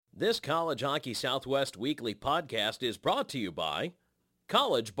This College Hockey Southwest Weekly podcast is brought to you by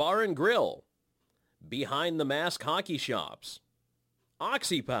College Bar and Grill, Behind the Mask Hockey Shops,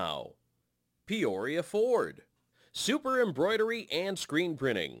 OxyPow, Peoria Ford, Super Embroidery and Screen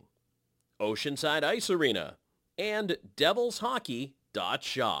Printing, Oceanside Ice Arena, and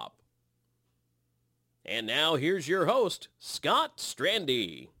DevilsHockey.shop. And now here's your host, Scott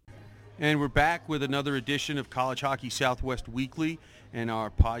Strandy. And we're back with another edition of College Hockey Southwest Weekly and our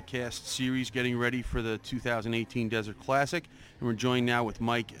podcast series getting ready for the 2018 Desert Classic. And we're joined now with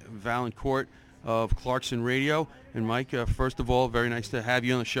Mike Valancourt of Clarkson Radio. And Mike, first of all, very nice to have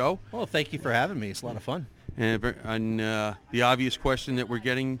you on the show. Well, thank you for having me. It's a lot of fun. And the obvious question that we're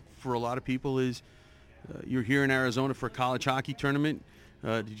getting for a lot of people is, you're here in Arizona for a college hockey tournament.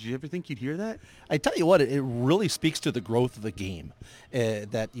 Did you ever think you'd hear that? I tell you what, it really speaks to the growth of the game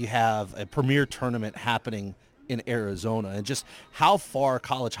that you have a premier tournament happening in Arizona, and just how far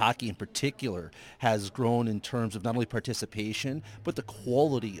college hockey in particular has grown in terms of not only participation, but the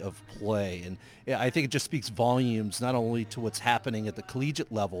quality of play. And I think it just speaks volumes not only to what's happening at the collegiate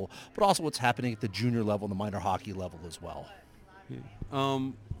level, but also what's happening at the junior level and the minor hockey level as well. Yeah.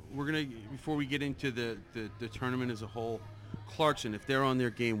 We're going to, before we get into the tournament as a whole, Clarkson, if they're on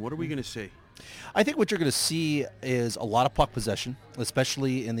their game, what are we going to see? I think what you're going to see is a lot of puck possession,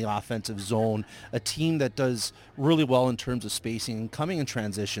 especially in the offensive zone. A team that does really well in terms of spacing and coming in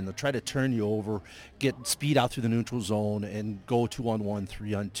transition. They'll try to turn you over, get speed out through the neutral zone, and go 2-on-1,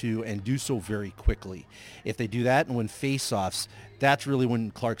 3-on-2, and do so very quickly. If they do that and win face-offs, that's really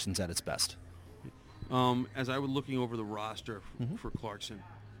when Clarkson's at its best. As I was looking over the roster for Clarkson,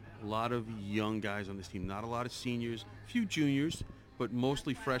 a lot of young guys on this team, not a lot of seniors, few juniors, but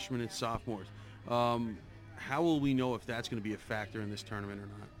mostly freshmen and sophomores. How will we know if that's going to be a factor in this tournament or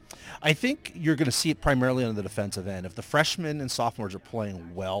not? I think you're going to see it primarily on the defensive end. If the freshmen and sophomores are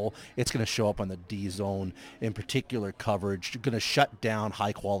playing well, it's going to show up on the D zone, in particular coverage. You're going to shut down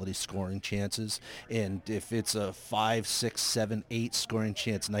high-quality scoring chances. And if it's a 5, 6, 7, 8 scoring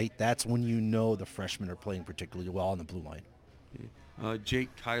chance night, that's when you know the freshmen are playing particularly well on the blue line. Jake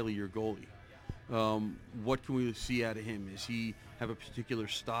Kiley, your goalie. What can we see out of him? Does he have a particular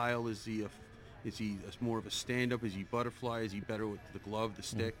style? Is he more of a stand-up? Is he butterfly? Is he better with the glove, the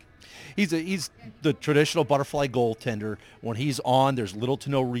stick? He's the traditional butterfly goaltender. When he's on, there's little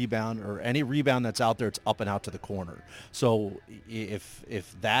to no rebound, or any rebound that's out there, it's up and out to the corner. So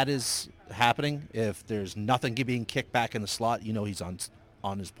if that is happening, if there's nothing being kicked back in the slot, you know he's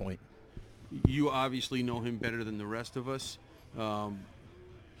on his point. You obviously know him better than the rest of us.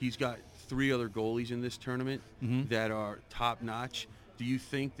 He's got 3 other goalies in this tournament that are top-notch. Do you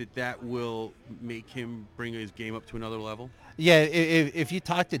think that will make him bring his game up to another level? Yeah, if you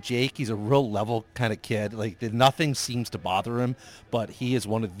talk to Jake, he's a real level kind of kid. Like, nothing seems to bother him, but he is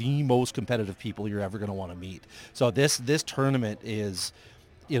one of the most competitive people you're ever going to want to meet. So this tournament is,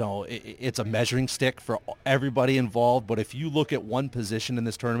 it's a measuring stick for everybody involved. But if you look at one position in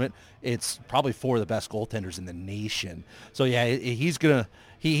this tournament, it's probably 4 of the best goaltenders in the nation. So yeah, he's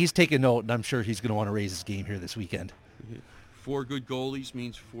taking note, and I'm sure he's going to want to raise his game here this weekend. 4 good goalies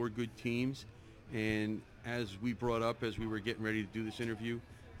means 4 good teams. And as we brought up as we were getting ready to do this interview,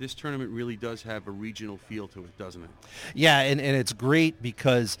 this tournament really does have a regional feel to it, doesn't it? Yeah, and it's great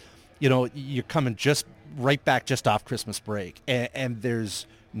because, you're coming just right back just off Christmas break, and there's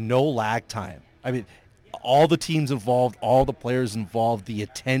no lag time. I mean, all the teams involved, all the players involved, the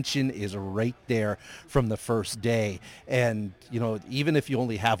attention is right there from the first day. And, even if you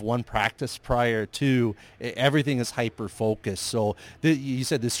only have one practice prior to, everything is hyper-focused. So you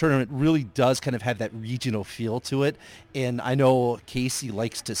said this tournament really does kind of have that regional feel to it. And I know Casey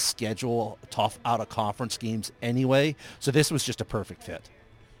likes to schedule tough out-of-conference games anyway. So this was just a perfect fit.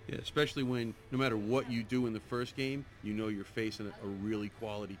 Yeah, especially when no matter what you do in the first game, you're facing a really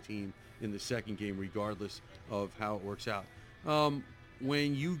quality team in the second game, regardless of how it works out.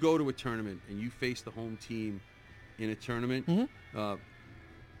 When you go to a tournament and you face the home team in a tournament,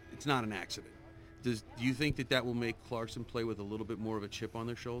 it's not an accident. Do you think that will make Clarkson play with a little bit more of a chip on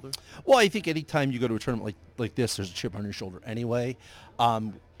their shoulder? Well, I think anytime you go to a tournament like this, there's a chip on your shoulder anyway.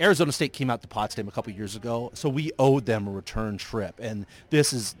 Arizona State came out to Potsdam a couple years ago, so we owed them a return trip. And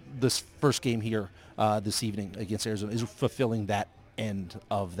this first game here this evening against Arizona is fulfilling that end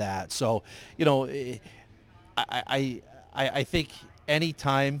of that. So, I think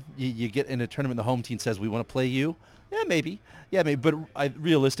anytime you get in a tournament, the home team says, we want to play you, yeah, maybe. But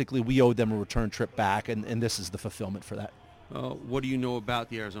realistically, we owed them a return trip back, and this is the fulfillment for that. What do you know about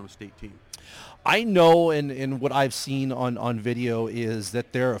the Arizona State team? I know, and what I've seen on video is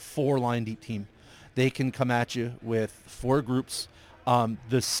that they're a 4-line deep team. They can come at you with 4 groups.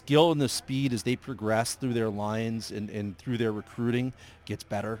 The skill and the speed as they progress through their lines and through their recruiting gets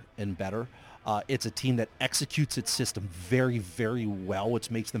better and better. It's a team that executes its system very, very well, which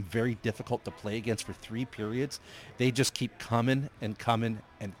makes them very difficult to play against for 3 periods. They just keep coming and coming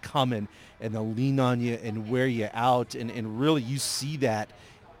and coming, and they'll lean on you and wear you out. And really you see that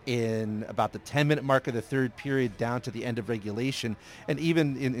in about the 10-minute mark of the third period down to the end of regulation, and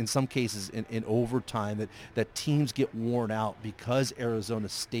even in some cases in overtime, that teams get worn out because Arizona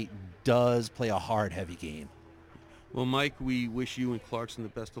State does play a hard, heavy game. Well, Mike, we wish you and Clarkson the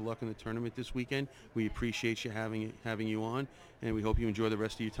best of luck in the tournament this weekend. We appreciate you having you on, and we hope you enjoy the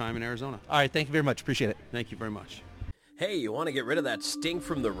rest of your time in Arizona. All right, thank you very much. Appreciate it. Thank you very much. Hey, you want to get rid of that stink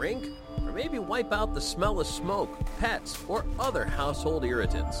from the rink? Or maybe wipe out the smell of smoke, pets, or other household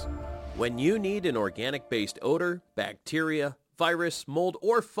irritants? When you need an organic-based odor, bacteria, virus, mold,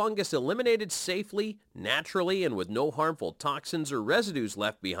 or fungus eliminated safely, naturally, and with no harmful toxins or residues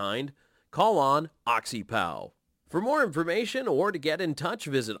left behind, call on OxyPow. For more information or to get in touch,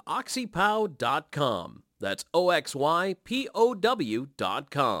 visit oxypow.com. That's OXYPOW.com.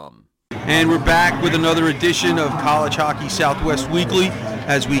 And we're back with another edition of College Hockey Southwest Weekly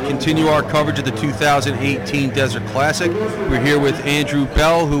as we continue our coverage of the 2018 Desert Classic. We're here with Andrew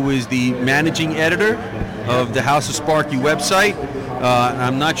Bell, who is the managing editor of the House of Sparky website.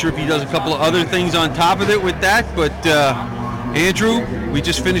 I'm not sure if he does a couple of other things on top of it with that, but Andrew, we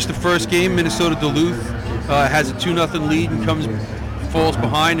just finished the first game. Minnesota Duluth has a 2-0 lead and falls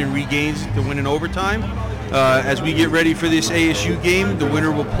behind and regains to win in overtime. As we get ready for this ASU game, the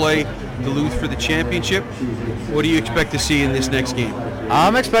winner will play Duluth for the championship. What do you expect to see in this next game?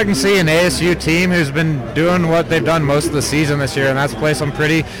 I'm expecting to see an ASU team who's been doing what they've done most of the season this year, and that's play some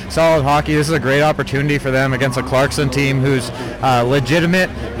pretty solid hockey. This is a great opportunity for them against a Clarkson team who's legitimate,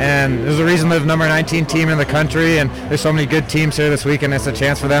 and there's a reason they're the number 19 team in the country, and there's so many good teams here this week, and it's a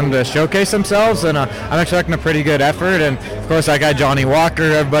chance for them to showcase themselves, and I'm expecting a pretty good effort. And of course, that guy Johnny Walker,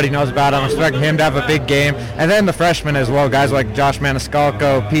 everybody knows about. I'm expecting him to have a big game, and then the freshmen as well, guys like Josh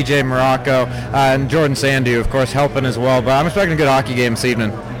Maniscalco, PJ Morocco, and Jordan Sandu, of course, helping as well. But I'm expecting a good hockey game this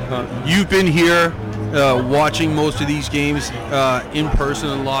evening. You've been here watching most of these games in person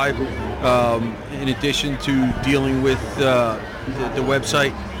and live, in addition to dealing with the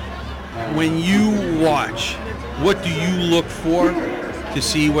website. When you watch, what do you look for to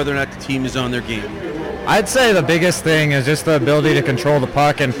see whether or not the team is on their game? I'd say the biggest thing is just the ability to control the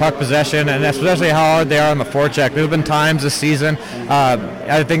puck and puck possession, and especially how hard they are on the forecheck. There have been times this season,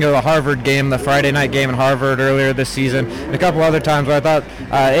 I think of the Harvard game, the Friday night game in Harvard earlier this season, and a couple other times where I thought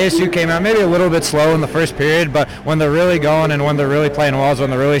ASU came out maybe a little bit slow in the first period, but when they're really going and when they're really playing well is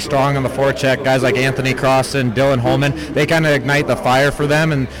when they're really strong on the forecheck. Guys like Anthony Crossan, Dylan Holman, they kind of ignite the fire for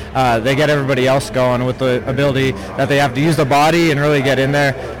them, and they get everybody else going with the ability that they have to use the body and really get in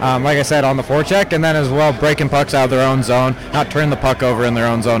there, like I said, on the forecheck, and then as well breaking pucks out of their own zone, not turn the puck over in their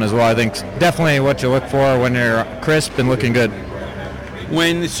own zone as well. I think definitely what you look for when you're crisp and looking good.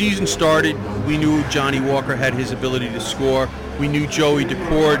 When the season started, we knew Johnny Walker had his ability to score. We knew Joey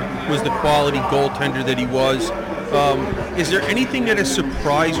Decord was the quality goaltender that he was. Is there anything that has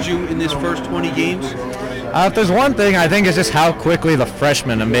surprised you in this first 20 games? If there's one thing, I think it's just how quickly the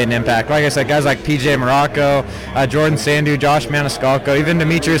freshmen have made an impact. Like I said, guys like PJ Morocco, Jordan Sandu, Josh Maniscalco, even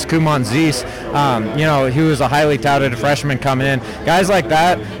Demetrius Kuman-Zis, he was a highly touted freshman coming in. Guys like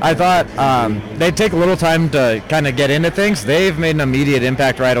that, I thought they'd take a little time to kind of get into things. They've made an immediate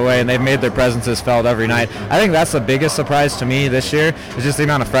impact right away, and they've made their presences felt every night. I think that's the biggest surprise to me this year, is just the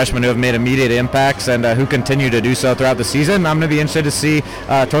amount of freshmen who have made immediate impacts and who continue to do so throughout the season. I'm going to be interested to see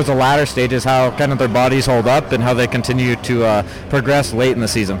towards the latter stages how kind of their bodies hold up and how they continue to progress late in the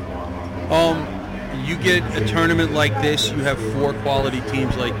season. You get a tournament like this, you have 4 quality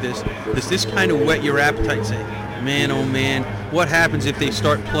teams like this. Does this kind of whet your appetite? Say, man, oh man, what happens if they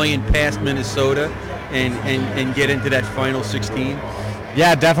start playing past Minnesota and get into that final 16?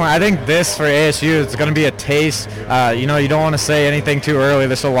 Yeah, definitely. I think this for ASU is going to be a taste. You don't want to say anything too early.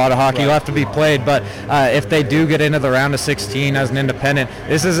 There's a lot of hockey left to be played, but if they do get into the round of 16 as an independent,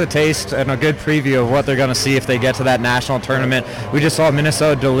 this is a taste and a good preview of what they're going to see if they get to that national tournament. We just saw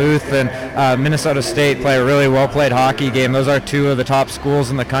Minnesota Duluth and Minnesota State play a really well-played hockey game. Those are 2 of the top schools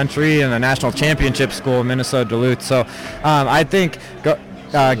in the country and a national championship school, Minnesota Duluth. So I think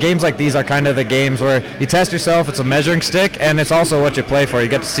games like these are kind of the games where you test yourself. It's a measuring stick, and it's also what you play for. You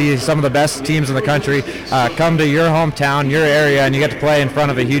get to see some of the best teams in the country come to your hometown, your area, and you get to play in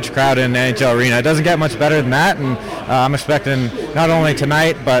front of a huge crowd in an NHL arena. It doesn't get much better than that, and I'm expecting not only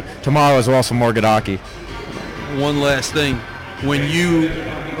tonight but tomorrow as well some more good hockey. One last thing. When you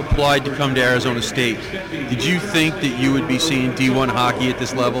applied to come to Arizona State, did you think that you would be seeing D1 hockey at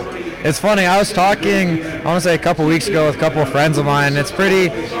this level? It's funny, I was talking, I want to say a couple weeks ago with a couple of friends of mine. It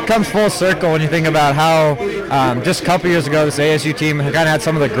comes full circle when you think about how just a couple years ago this ASU team kind of had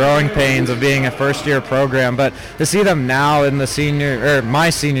some of the growing pains of being a first-year program, but to see them now in my senior year,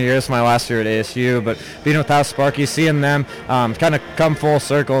 this is my last year at ASU, but being with House Sparky, seeing them kind of come full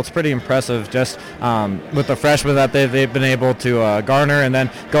circle, it's pretty impressive just with the freshmen that they've been able to garner, and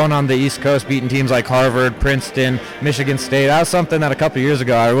then going on the East Coast, beating teams like Harvard, Princeton, Michigan State. That was something that a couple years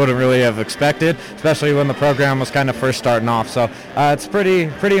ago I wouldn't really have expected, especially when the program was kind of first starting off. So it's pretty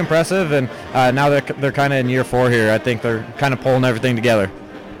impressive, and now they're kind of in year 4 here. I think they're kind of pulling everything together.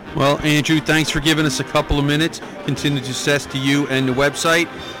 Well, Andrew, thanks for giving us a couple of minutes. Continued success to you and the website,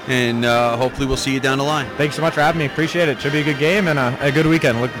 and hopefully we'll see you down the line. Thanks so much for having me. Appreciate it. Should be a good game and a good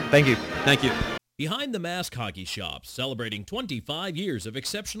weekend. Thank you. Thank you. Behind the Mask Hockey Shop, celebrating 25 years of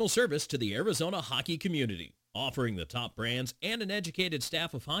exceptional service to the Arizona hockey community, offering the top brands and an educated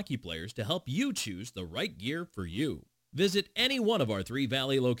staff of hockey players to help you choose the right gear for you. Visit any one of our 3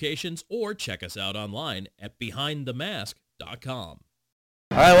 Valley locations or check us out online at BehindTheMask.com.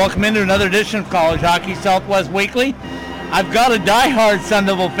 All right, welcome into another edition of College Hockey Southwest Weekly. I've got a diehard Sun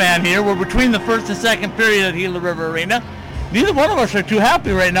Devil fan here. We're between the first and second period at Gila River Arena. Neither one of us are too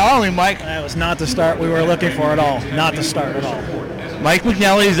happy right now, are we, Mike? That was not the start we were looking for at all. Not the start at all. Mike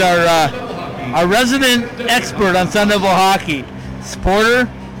McNally's our resident expert on Sun Devil hockey.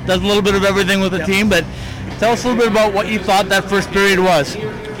 Supporter, does a little bit of everything with the team, but tell us a little bit about what you thought that first period was.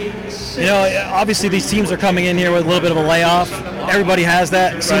 You know, obviously these teams are coming in here with a little bit of a layoff. Everybody has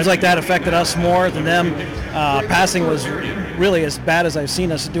that. It seems like that affected us more than them. Passing was really as bad as I've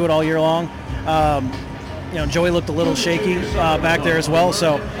seen us do it all year long. Joey looked a little shaky back there as well.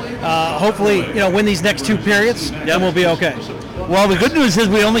 So hopefully, win these next 2 periods, and we'll be okay. Well, the good news is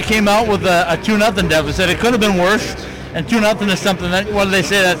we only came out with a 2-0 deficit. It could have been worse. And 2-0 is something that, what do they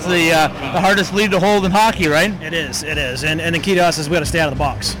say, that's the hardest lead to hold in hockey, right? It is. And the key to us is we got to stay out of the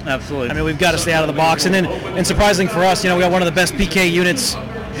box. Absolutely. I mean, we've got to stay out of the box. And surprising for us, we got one of the best PK units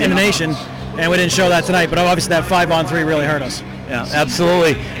in the nation, and we didn't show that tonight. But obviously that 5-on-3 really hurt us. Yeah,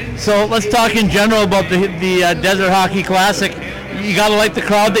 absolutely. So let's talk in general about the Desert Hockey Classic. You got to like the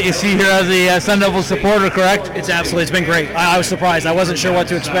crowd that you see here as a Sun Devil supporter, correct? It's been great. I was surprised. I wasn't sure what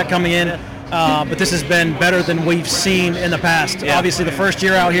to expect coming in. But this has been better than we've seen in the past. Yeah. Obviously, the first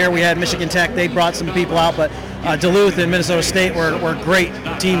year out here, we had Michigan Tech. They brought some people out, but Duluth and Minnesota State were great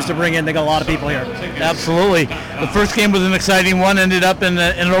teams to bring in. They got a lot of people here. Absolutely. The first game was an exciting one. Ended up in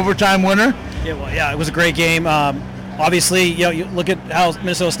an overtime winner. It was a great game. Obviously, you look at how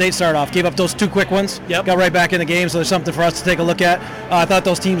Minnesota State started off. Gave up those 2 quick ones. Yep. Got right back in the game, so there's something for us to take a look at. I thought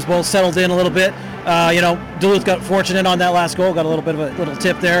those teams both settled in a little bit. Duluth got fortunate on that last goal. Got a little bit of a little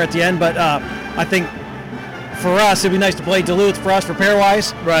tip there at the end. But I think for us, it'd be nice to play Duluth for us, for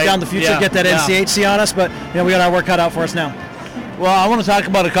pairwise. Right. Down the future, get that NCHC on us. But we got our work cut out for us now. Well, I want to talk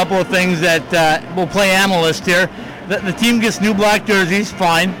about a couple of things that we'll play analyst here. The team gets new black jerseys,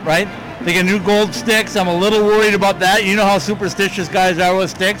 fine, right? They get new gold sticks. I'm a little worried about that. You know how superstitious guys are with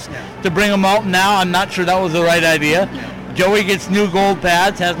sticks. Yeah. To bring them out now, I'm not sure that was the right idea. Yeah. Joey gets new gold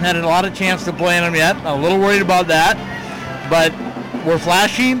pads. Hasn't had a lot of chance to play in them yet. I'm a little worried about that. But we're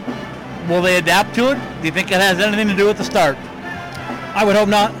flashy. Will they adapt to it? Do you think it has anything to do with the start? I would hope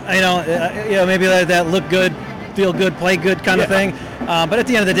not. Maybe that look good, feel good, play good kind of thing. But at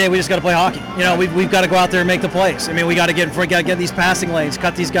the end of the day, we just got to play hockey. We've got to go out there and make the plays. I mean, we got to get these passing lanes,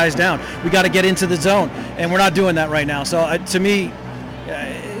 cut these guys down. We got to get into the zone, and we're not doing that right now. So to me,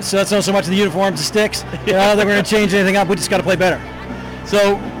 so that's not so much the uniforms, the sticks. I don't think we're going to change anything up. We just got to play better.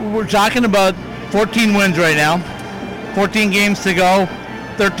 So we're talking about 14 wins right now, 14 games to go,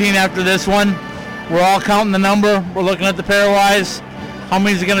 13 after this one. We're all counting the number. We're looking at the pairwise. How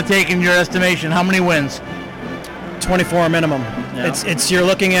many is it going to take in your estimation? How many wins? 24 minimum. Yeah.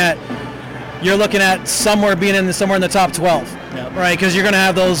 You're looking at somewhere in the top 12, right? Because you're going to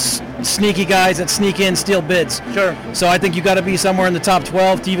have those sneaky guys that sneak in, steal bids. Sure. So I think you got to be somewhere in the top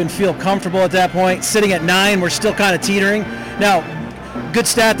 12 to even feel comfortable at that point. Sitting at 9, we're still kind of teetering. Now, good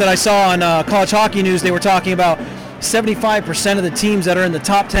stat that I saw on College Hockey News. They were talking about 75% of the teams that are in the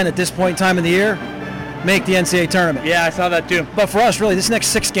top 10 at this point in time of the year make the NCAA tournament. Yeah, I saw that too. But for us, really, this next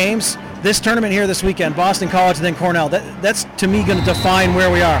 6 games. This tournament here this weekend, Boston College and then Cornell, that's to me going to define where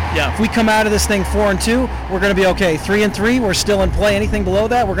we are. Yeah. If we come out of this thing 4-2, we're going to be okay. 3-3, we're still in play. Anything below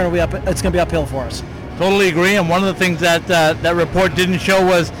that, we're going to be up. It's going to be uphill for us. Totally agree. And one of the things that that report didn't show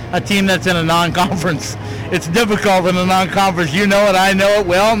was a team that's in a non-conference. It's difficult in a non-conference. You know it. I know it.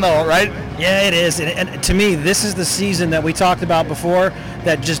 We all know it, right? Yeah, it is. And to me, this is the season that we talked about before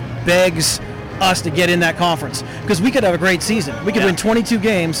that just begs us to get in that conference, because we could have a great season. We could win 22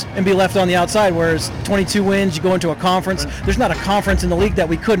 games and be left on the outside, whereas 22 wins, you go into a conference. There's not a conference in the league that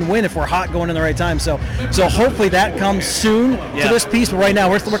we couldn't win if we're hot going in the right time. So hopefully that comes soon to this piece. But right now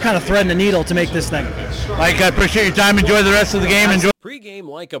we're kind of threading the needle to make this thing. Mike, I appreciate your time. Enjoy the rest of the game. Enjoy. Pre-game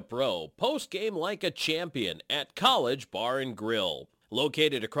like a pro, post-game like a champion at College Bar and Grill.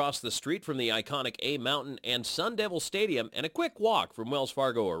 Located across the street from the iconic A Mountain and Sun Devil Stadium and a quick walk from Wells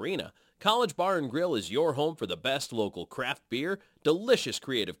Fargo Arena, College Bar and Grill is your home for the best local craft beer, delicious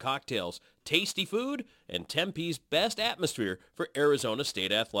creative cocktails, tasty food, and Tempe's best atmosphere for Arizona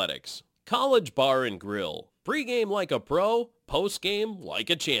State athletics. College Bar and Grill. Pre-game like a pro, post-game like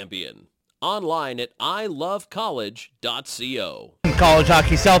a champion. Online at ilovecollege.co. College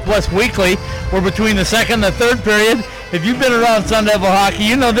Hockey Southwest Weekly. We're between the second and the third period. If you've been around Sun Devil hockey,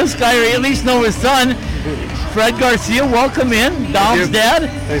 you know this guy, or at least know his son. Fred Garcia, welcome in. Dom's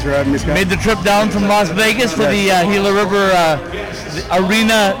dad. Thanks for having me, Scott. Made the trip down from Las Vegas for the Gila River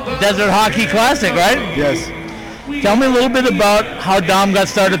Arena Desert Hockey Classic, right? Yes. Tell me a little bit about how Dom got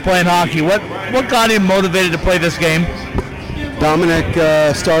started playing hockey. What got him motivated to play this game? Dominic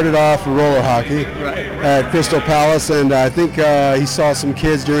started off roller hockey at Crystal Palace, and I think he saw some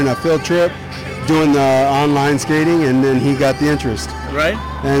kids during a field trip doing the online skating, and then he got the interest. Right.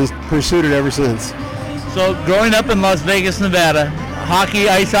 And pursued it ever since. So growing up in Las Vegas, Nevada, hockey,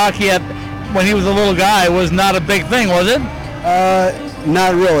 ice hockey, when he was a little guy, was not a big thing, was it?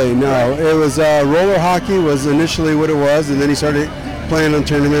 Not really, no. It was roller hockey was initially what it was, and then he started playing on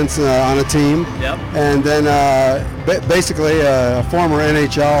tournaments on a team. Yep. And then basically a former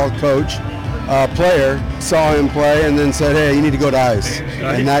NHL coach, player, saw him play and then said, "Hey, you need to go to ice."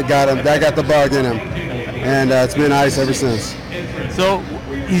 Right. And that got the bug in him. And it's been ice ever since. So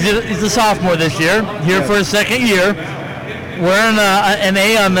he's a sophomore this year, here for his second year, wearing an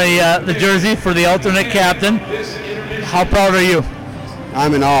A on the jersey for the alternate captain. How proud are you?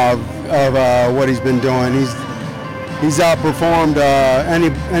 I'm in awe of what he's been doing. He's outperformed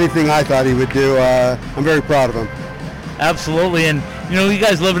anything I thought he would do. I'm very proud of him. Absolutely, and you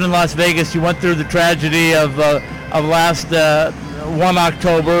guys living in Las Vegas, you went through the tragedy of last 1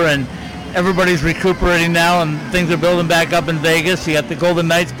 October, and everybody's recuperating now, and things are building back up in Vegas. You got the Golden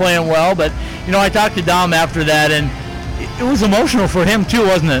Knights playing well, but I talked to Dom after that, and it was emotional for him too,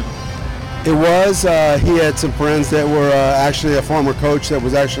 wasn't it? It was. He had some friends that were actually a former coach that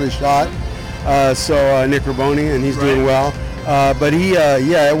was actually shot. So Nick Raboni, and he's doing well. But he,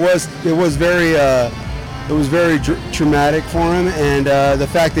 it was very traumatic for him, and the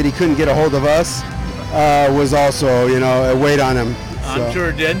fact that he couldn't get a hold of us was also, a weight on him. So. I'm sure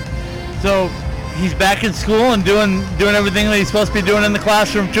it did. So he's back in school and doing everything that he's supposed to be doing in the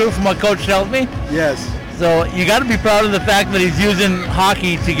classroom too, from what Coach tells me. Yes. So you got to be proud of the fact that he's using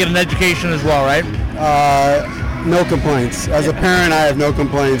hockey to get an education as well, right? No complaints. As a parent, I have no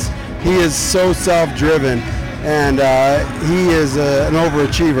complaints. He is so self-driven, and he is an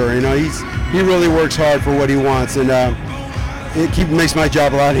overachiever. He really works hard for what he wants, and it makes my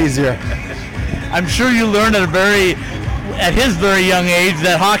job a lot easier. I'm sure you learned at his very young age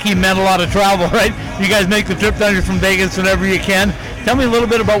that hockey meant a lot of travel, right? You guys make the trip down here from Vegas whenever you can. Tell me a little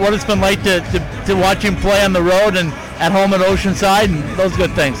bit about what it's been like to watch him play on the road and at home at Oceanside and those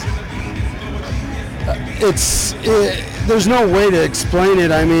good things. There's no way to explain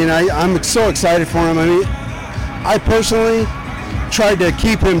it. I mean, I'm so excited for him. I mean, I personally tried to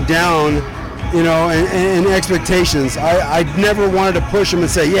keep him down, and expectations. I never wanted to push him and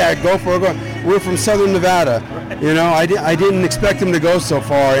say, yeah, go for it. We're from Southern Nevada. I didn't expect him to go so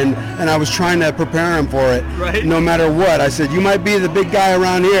far, and I was trying to prepare him for it. Right. No matter what. I said, you might be the big guy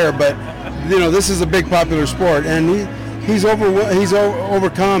around here, but, this is a big popular sport. And he's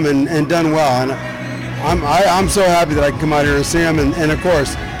overcome and done well. And I'm so happy that I can come out here and see him, and of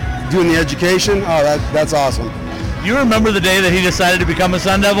course, doing the education, that's awesome. You remember the day that he decided to become a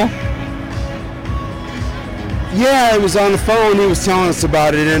Sun Devil? Yeah, it was on the phone. He was telling us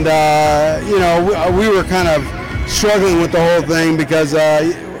about it, and we were kind of struggling with the whole thing because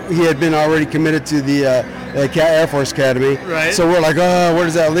he had been already committed to the Air Force Academy. Right. So we're like, where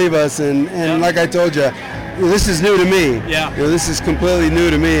does that leave us? And like I told you, this is new to me. Yeah. This is completely new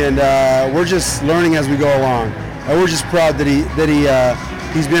to me, and we're just learning as we go along. And we're just proud that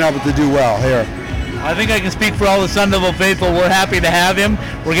he's been able to do well here. I think I can speak for all the Sun Devil faithful. We're happy to have him.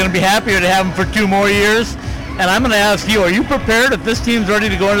 We're going to be happier to have him for 2 more years. And I'm going to ask you, are you prepared if this team's ready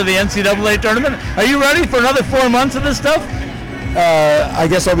to go into the NCAA tournament? Are you ready for another 4 months of this stuff? I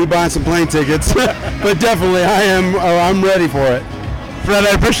guess I'll be buying some plane tickets, but definitely I am. I'm ready for it. Fred,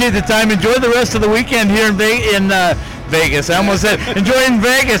 I appreciate the time. Enjoy the rest of the weekend here in Vegas. I almost said enjoying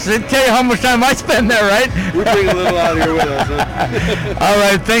Vegas. They tell you how much time I spend there, right? We bring a little out here with us. Huh? All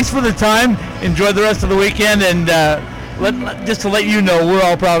right, thanks for the time. Enjoy the rest of the weekend, and just to let you know, we're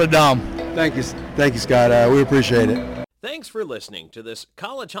all proud of Dom. Thank you, Scott. We appreciate it. Thanks for listening to this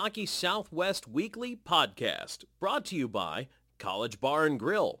College Hockey Southwest Weekly podcast, brought to you by College Bar and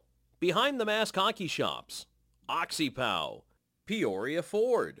Grill, Behind the Mask Hockey Shops, OxyPow, Peoria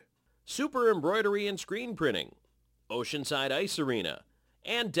Ford, Super Embroidery and Screen Printing, Oceanside Ice Arena,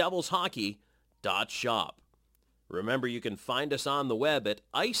 and DevilsHockey.shop. Remember, you can find us on the web at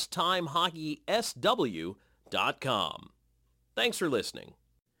IceTimeHockeySW.com. Thanks for listening.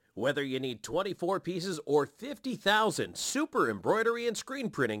 Whether you need 24 pieces or 50,000, Super Embroidery and Screen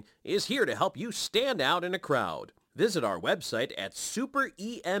Printing is here to help you stand out in a crowd. Visit our website at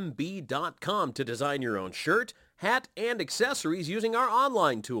superemb.com to design your own shirt, hat, and accessories using our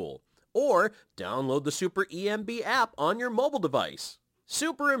online tool. Or download the Super EMB app on your mobile device.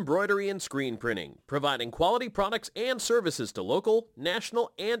 Super Embroidery and Screen Printing, providing quality products and services to local,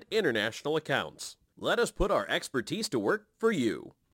 national, and international accounts. Let us put our expertise to work for you.